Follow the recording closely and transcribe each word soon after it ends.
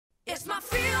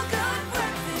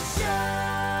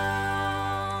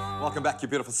Welcome back, you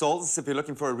beautiful souls. If you're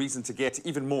looking for a reason to get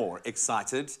even more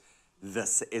excited,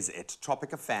 this is it.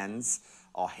 Tropika fans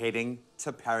are heading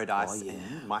to paradise, and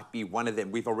you might be one of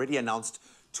them. We've already announced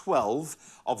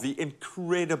 12 of the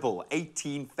incredible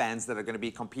 18 fans that are going to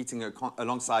be competing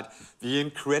alongside the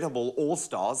incredible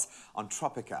all-stars on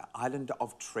Tropika, Island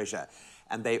of Treasure.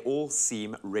 And they all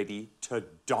seem ready to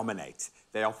dominate.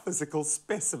 They are physical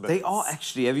specimens. They are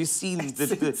actually. Have you seen?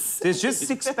 There's just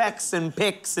six-packs and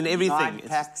pecs and everything. 9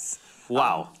 packs.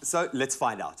 Wow. So let's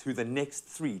find out who the next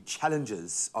 3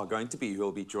 challengers are going to be, who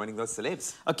will be joining those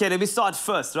celebs. Okay, let me start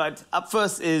first, right? Up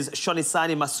first is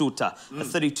Shonisani Masuta, a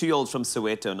 32-year-old from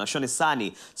Soweto. Now,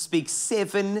 Shonisani speaks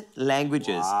 7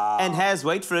 languages and has,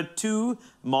 wait for it, 2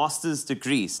 master's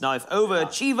degrees. Now, if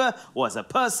overachiever was a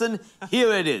person,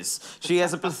 here it is. She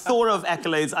has a plethora of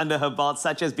accolades under her belt,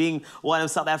 such as being one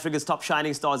of South Africa's top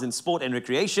shining stars in sport and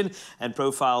recreation, and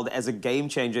profiled as a game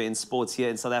changer in sports here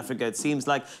in South Africa. It seems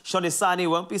like Shonisani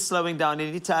won't be slowing down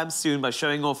anytime soon by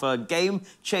showing off her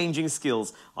game-changing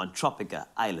skills on Tropika,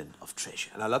 Island of Treasure.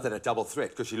 And I love that a double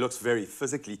threat, because she looks very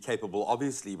physically capable,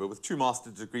 obviously, but with 2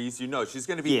 master's degrees, you know, she's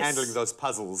going to be handling those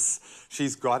puzzles.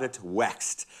 She's got it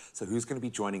waxed. So who's going to be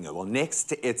joining her? Well,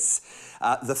 next, it's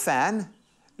the fan,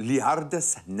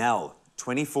 Liardus Nel.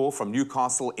 24 from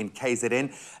Newcastle in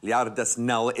KZN. Liardus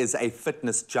Nel is a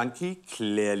fitness junkie,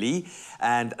 clearly,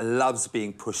 and loves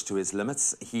being pushed to his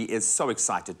limits. He is so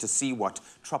excited to see what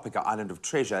Tropika Island of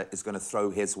Treasure is going to throw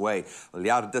his way.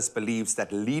 Liardus believes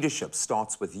that leadership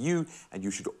starts with you, and you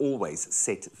should always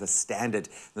set the standard.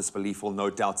 This belief will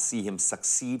no doubt see him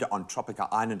succeed on Tropika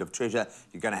Island of Treasure.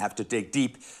 You're going to have to dig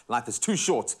deep. Life is too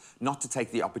short not to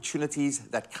take the opportunities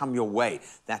that come your way.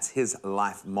 That's his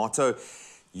life motto.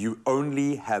 You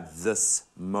only have this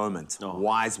moment.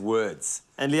 Wise words.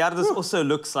 And Liardus also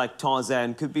looks like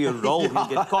Tarzan. Could be a role he'll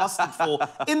get casted for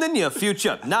in the near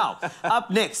future. Now,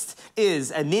 up next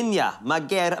is Nina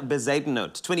Mager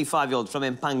Bezaidenout, 25-year-old from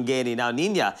Empangeni. Now,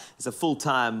 Nina is a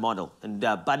full-time model and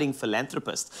budding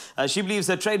philanthropist. She believes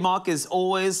her trademark is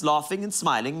always laughing and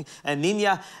smiling, and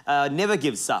Nina never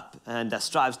gives up and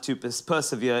strives to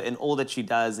persevere in all that she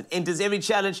does and enters every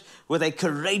challenge with a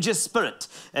courageous spirit.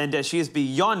 And she is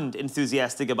beyond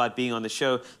enthusiastic about being on the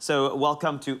show. So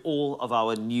welcome to all of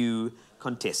our new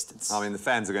contestants. I mean, the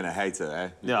fans are going to hate her, eh?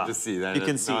 You can just see that. You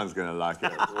can see. No one's going to like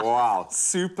it. Wow.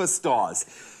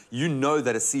 Superstars. You know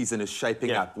that a season is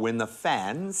shaping up when the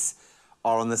fans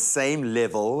are on the same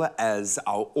level as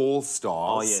our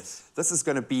all-stars. Oh, yes. This is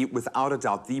going to be, without a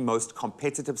doubt, the most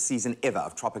competitive season ever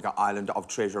of Tropika Island of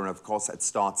Treasure. And, of course, it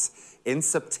starts in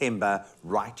September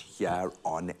right here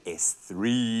on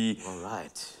S3. All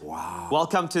right. Wow.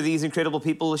 Welcome to these incredible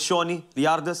people. Shoni,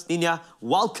 Liardus, Nina,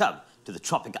 welcome to the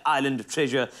Tropika Island of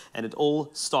Treasure, and it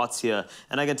all starts here.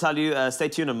 And I can tell you, stay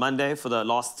tuned on Monday for the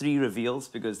last 3 reveals,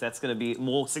 because that's going to be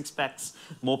more 6-packs,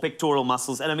 more pectoral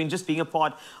muscles. And I mean, just being a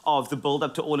part of the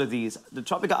build-up to all of these, the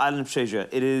Tropika Island of Treasure,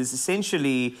 it is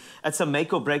essentially, it's a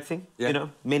make or break thing, you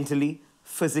know, mentally,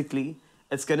 physically.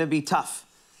 It's going to be tough.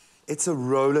 It's a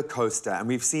roller coaster, and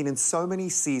we've seen in so many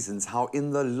seasons how in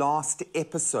the last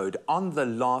episode, on the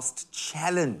last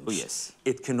challenge,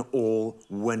 it can all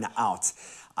win out.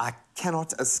 I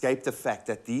cannot escape the fact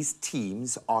that these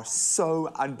teams are so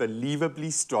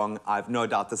unbelievably strong. I've no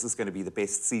doubt this is going to be the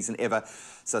best season ever.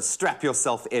 So strap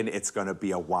yourself in. It's going to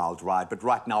be a wild ride. But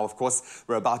right now, of course,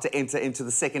 we're about to enter into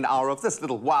the second hour of this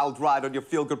little wild ride on your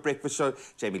Feel Good Breakfast show.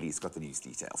 Jamie Lee's got the news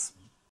details.